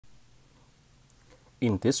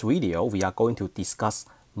In this video, we are going to discuss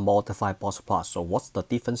modified boxplot. So what's the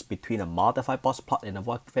difference between a modified boxplot and a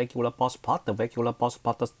regular boxplot? The regular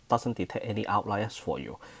boxplot doesn't detect any outliers for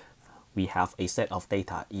you. We have a set of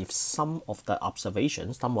data. If some of the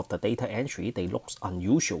observations, some of the data entry, they looks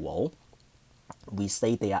unusual, we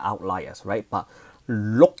say they are outliers, right? But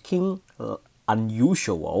looking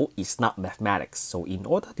unusual is not mathematics. So in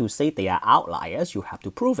order to say they are outliers, you have to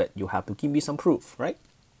prove it. You have to give me some proof, right?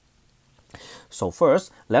 So first,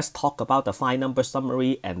 let's talk about the fine number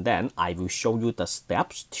summary, and then I will show you the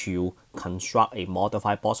steps to construct a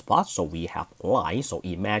modified boxplot. So we have lines. So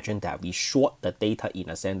imagine that we sort the data in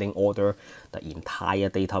ascending order. The entire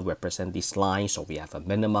data represent this line. So we have a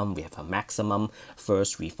minimum, we have a maximum.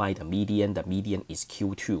 First, we find the median. The median is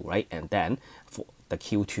Q2, right? And then for the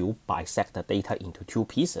Q2, bisect the data into two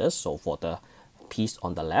pieces. So for the piece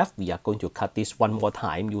on the left, we are going to cut this one more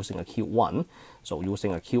time using a Q1. So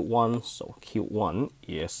using a Q1, so Q1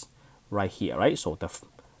 is right here, right? So the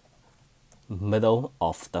middle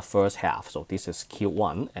of the first half. So this is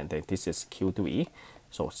Q1 and then this is Q3.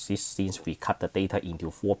 So since we cut the data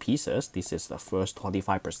into four pieces, this is the first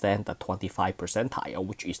 25%, the 25 percentile,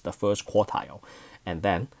 which is the first quartile, and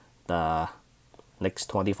then the next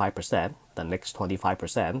 25%, the next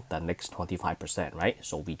 25%, the next 25%, right?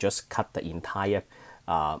 So we just cut the entire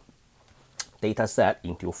data set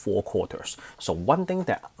into four quarters. So one thing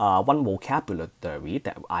that, one vocabulary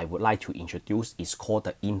that I would like to introduce is called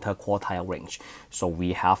the interquartile range. So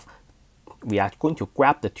we are going to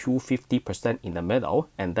grab the 250% in the middle,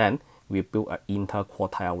 and then we build an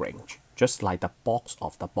interquartile range, just like the box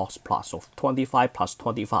of the boxplot. So 25 plus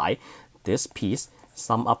 25, this piece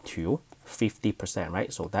sum up to 50%,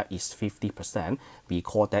 right? So that is 50%. We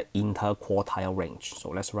call that interquartile range. So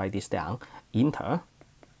let's write this down. Interquartile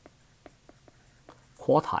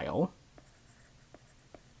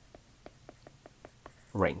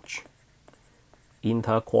range.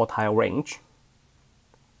 Interquartile range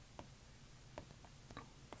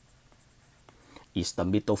is the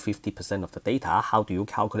middle 50% of the data. How do you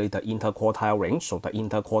calculate the interquartile range? So the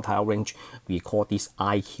interquartile range, we call this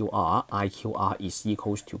IQR. IQR is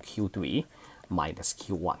equals to Q3 minus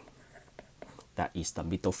Q1. That is the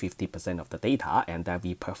middle 50% of the data, and then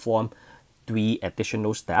we perform three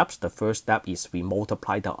additional steps. The first step is we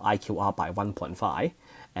multiply the IQR by 1.5,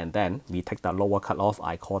 and then we take the lower cutoff,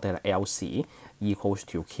 I call that LC, equals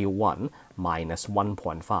to Q1 minus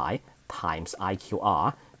 1.5 times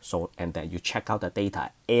IQR. So, and then you check out the data.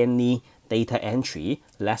 Any data entry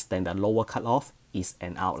less than the lower cutoff is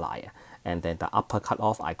an outlier. And then the upper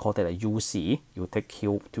cutoff, I call that a UC. You take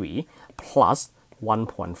Q3 plus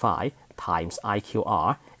 1.5 times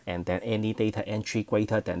IQR, and then any data entry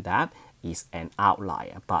greater than that is an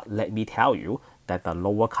outlier. But let me tell you that the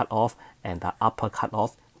lower cutoff and the upper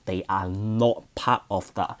cutoff, they are not part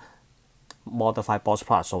of the modified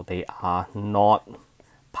boxplot. So they are not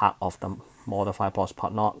part of the modified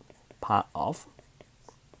boxplot, not part of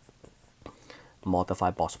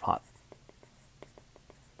modified boxplot.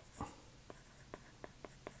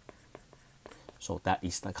 So that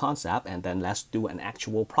is the concept, and then let's do an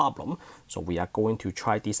actual problem. So we are going to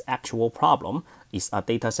try this actual problem. It's a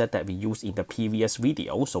data set that we used in the previous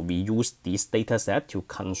video. So we use this data set to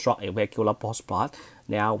construct a regular boxplot.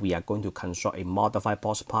 Now we are going to construct a modified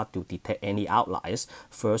boxplot to detect any outliers.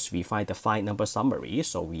 First, we find the fine number summary.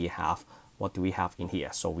 So we have, what do we have in here?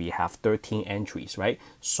 So we have 13 entries, right?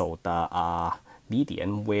 So the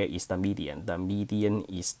median, where is the median? The median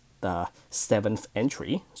is the 7th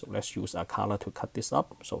entry. So let's use a color to cut this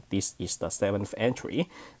up. So this is the 7th entry.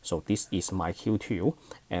 So this is my Q2,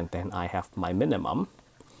 and then I have my minimum,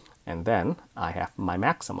 and then I have my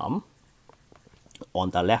maximum.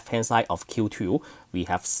 On the left hand side of Q2, we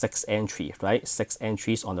have 6 entries, right? 6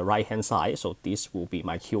 entries on the right hand side. So this will be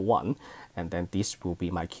my Q1, and then this will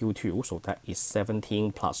be my Q2. So that is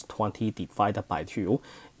 17 plus 20 divided by 2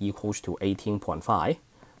 equals to 18.5.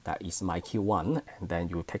 That is my Q1, and then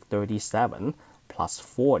you take 37 plus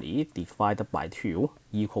 40 divided by 2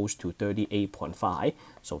 equals to 38.5.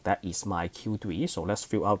 So that is my Q3. So let's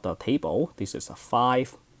fill out the table. This is a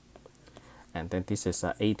 5, and then this is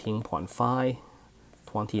a 18.5,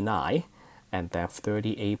 29, and then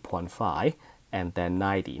 38.5, and then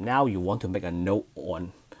 90. Now you want to make a note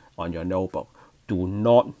on your notebook. Do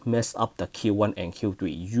not mess up the Q1 and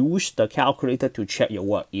Q3. Use the calculator to check your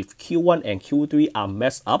work. If Q1 and Q3 are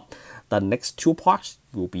messed up, the next two parts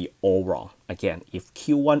will be all wrong. Again, if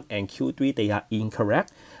Q1 and Q3 they are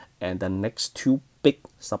incorrect, and the next two big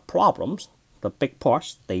subproblems, the big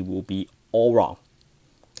parts, they will be all wrong.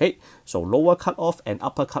 Okay, so lower cutoff and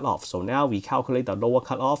upper cutoff. So now we calculate the lower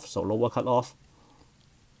cutoff. So lower cutoff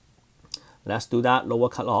Let's do that. Lower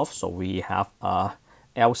cutoff. So we have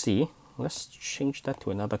LC. Let's change that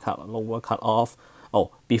to another lower cutoff.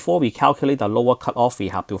 Oh, before we calculate the lower cutoff, we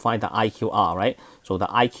have to find the IQR, right? So the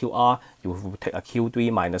IQR, you will take a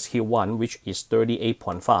Q3 minus Q1, which is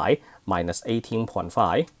 38.5 minus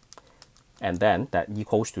 18.5. And then that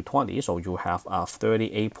equals to 20. So you have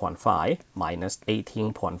 38.5 minus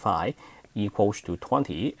 18.5 equals to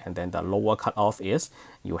 20. And then the lower cutoff is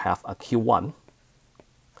you have a Q1.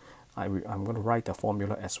 I'm going to write the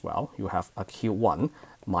formula as well. You have a Q1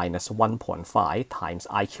 minus 1.5 times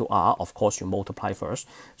IQR. Of course, you multiply first.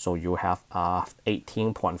 So you have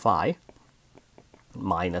 18.5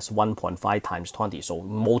 minus 1.5 times 20. So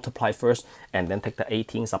multiply first and then take the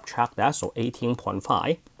 18, subtract that. So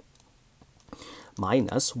 18.5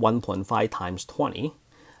 minus 1.5 times 20.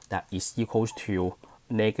 That is equals to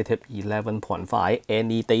negative 11.5.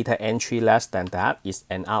 Any data entry less than that is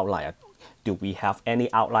an outlier. Do we have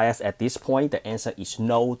any outliers at this point? The answer is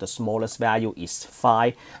no. The smallest value is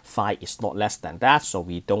 5. 5 is not less than that, so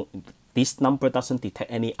we don't. This number doesn't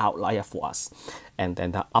detect any outlier for us. And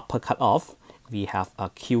then the upper cutoff, we have a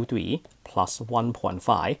Q3 plus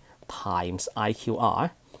 1.5 times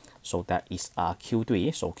IQR. So that is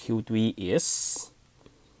Q3. So Q3 is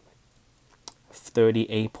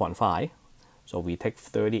 38.5. So we take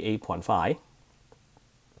 38.5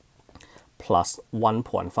 plus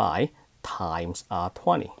 1.5 times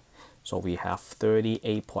 20. So we have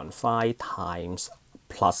 38.5 times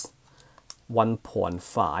plus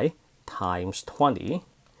 1.5 times 20.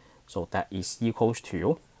 So that is equals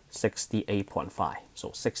to 68.5. So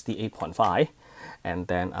 68.5. And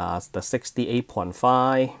then the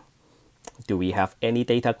 68.5, do we have any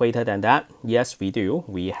data greater than that? Yes, we do.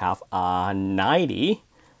 We have 90.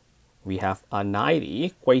 We have a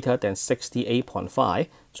 90 greater than 68.5.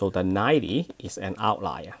 So the 90 is an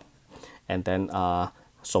outlier. And then,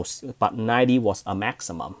 but 90 was a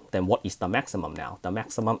maximum. Then what is the maximum now? The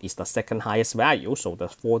maximum is the second highest value. So the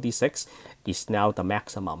 46 is now the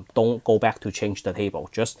maximum. Don't go back to change the table.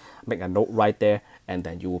 Just make a note right there and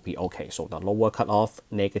then you will be okay. So the lower cutoff,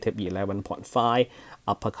 negative 11.5,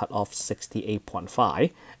 upper cutoff,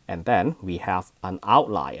 68.5. And then we have an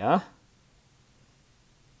outlier,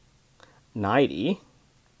 90.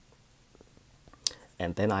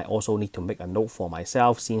 And then I also need to make a note for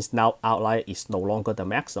myself, since now outlier is no longer the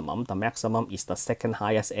maximum is the second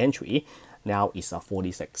highest entry, now is a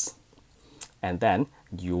 46. And then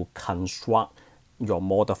you construct your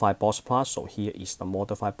modified box plot. So here is the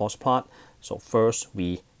modified box plot. So first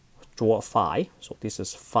we draw 5, so this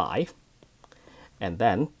is 5. And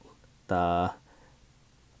then the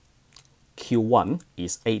Q1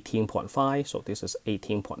 is 18.5, so this is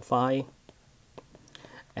 18.5.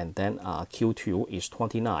 And then Q2 is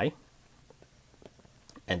 29,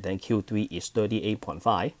 and then Q3 is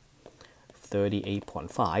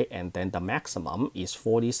 38.5, and then the maximum is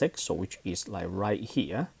 46, so which is like right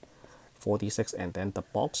here, 46, and then the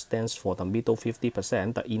box stands for the middle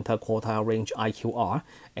 50%, the interquartile range IQR,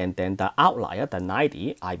 and then the outlier, the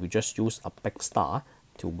 90, I will just use a big star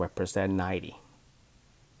to represent 90.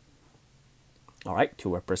 All right,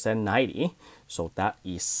 to represent 90, so that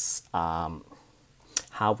is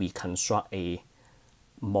how we construct a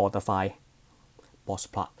modified box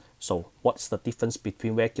plot. So what's the difference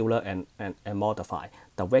between regular and modified?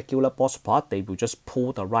 The regular box plot, they will just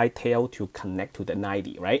pull the right tail to connect to the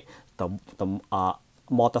 90, right? The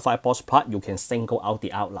modified box plot, you can single out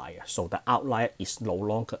the outlier. So the outlier is no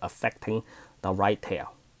longer affecting the right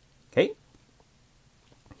tail, okay?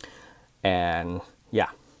 And yeah.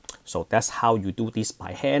 So that's how you do this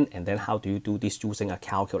by hand, and then how do you do this using a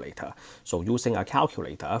calculator? So using a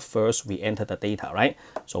calculator, first we enter the data, right?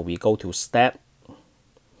 So we go to stat,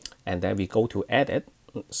 and then we go to edit,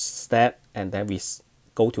 stat, and then we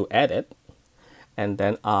go to edit. And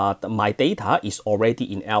then my data is already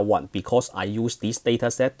in L1 because I use this data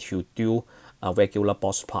set to do a regular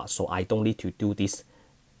box plot. So I don't need to do this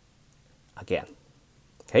again,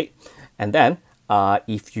 okay? And then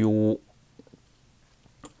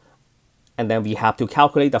and then we have to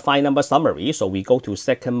calculate the fine number summary. So we go to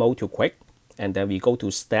second mode to quick, and then we go to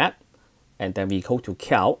stat, and then we go to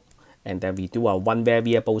calc, and then we do a one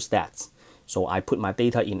variable stats. So I put my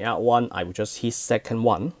data in L1, I will just hit second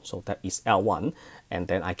one, so that is L1, and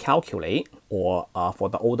then I calculate, or for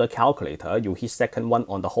the older calculator, you hit second one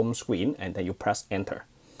on the home screen, and then you press enter.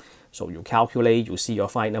 So you calculate, you see your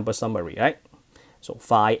fine number summary, right? So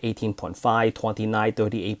 5, 18.5, 29,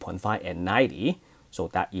 38.5, and 90. So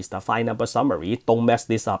that is the fine number summary. Don't mess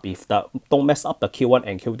this up. Don't mess up the Q1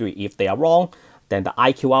 and Q3. If they are wrong, then the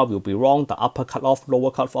IQR will be wrong. The upper cutoff, lower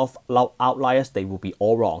cutoff outliers, they will be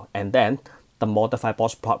all wrong. And then the modified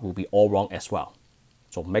box plot will be all wrong as well.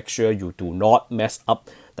 So make sure you do not mess up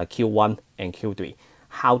the Q1 and Q3.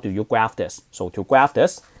 How do you graph this? So to graph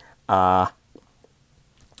this,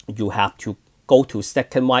 you have to go to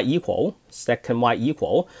second y equal.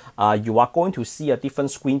 You are going to see a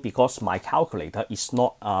different screen because my calculator is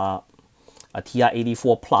not a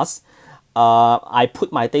TI84 plus. I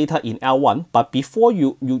put my data in L1, but before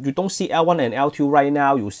you don't see L1 and L2 right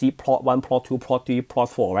now. You see plot 1, plot 2, plot 3, plot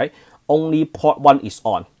 4, right? Only plot 1 is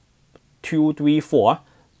on. 2, 3, 4,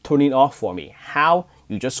 turn it off for me. How?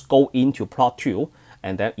 You just go into plot 2,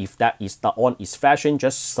 and then if that is the on is flashing,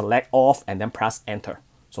 just select off and then press enter.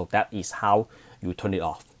 So that is how you turn it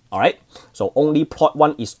off. All right. So only plot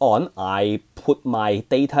 1 is on. I put my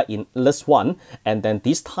data in list 1, and then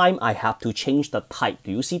this time I have to change the type.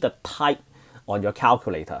 Do you see the type on your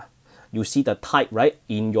calculator? You see the type, right?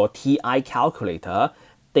 In your TI calculator,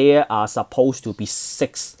 there are supposed to be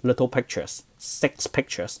 6 little pictures, 6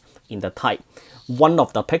 pictures in the type. One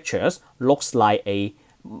of the pictures looks like a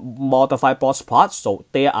modified box plot. So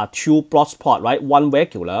there are 2 box plot, right? One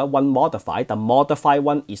regular, one modified. The modified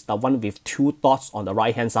one is the one with 2 dots on the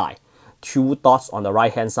right hand side. 2 dots on the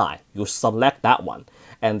right hand side. You select that one,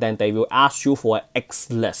 and then they will ask you for an X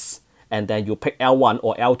list. And then you pick L1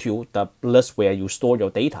 or L2, the list where you store your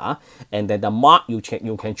data. And then the mark, you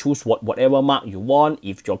can choose whatever mark you want.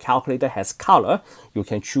 If your calculator has color, you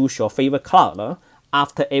can choose your favorite color.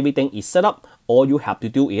 After everything is set up, all you have to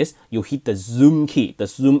do is you hit the zoom key. The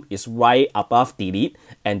zoom is right above delete,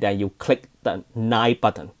 and then you click the 9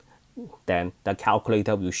 button. Then the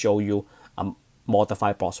calculator will show you a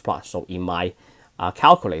modified box plot. So in my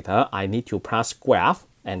calculator, I need to press graph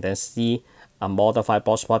and then see a modified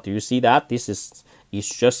box plot. Do you see that? This is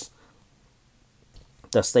just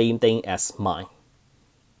the same thing as mine.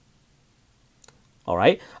 All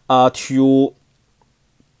right.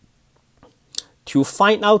 To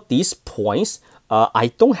find out these points,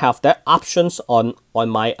 I don't have that options on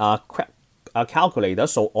my calculator.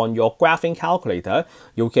 So on your graphing calculator,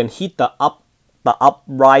 you can hit the up,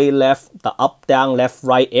 right, left, the up, down, left,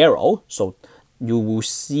 right arrow. So you will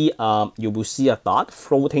see a dot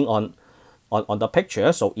floating on the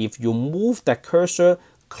picture. So if you move the cursor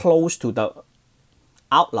close to the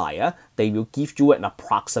outlier, they will give you an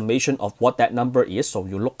approximation of what that number is. So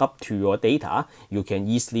you look up to your data, you can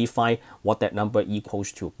easily find what that number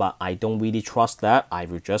equals to. But I don't really trust that. I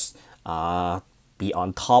will just be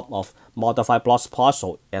on top of modified box plot.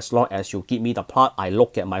 So as long as you give me the plot, I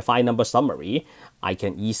look at my 5 number summary, I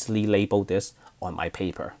can easily label this on my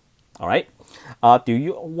paper. All right.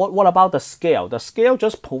 What about the scale? The scale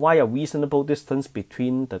just provide a reasonable distance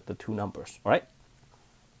between the 2 numbers. All right.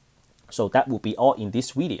 So that will be all in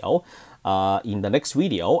this video. In the next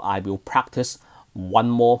video, I will practice one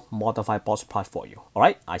more modified box plot for you. All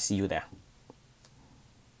right. I see you there.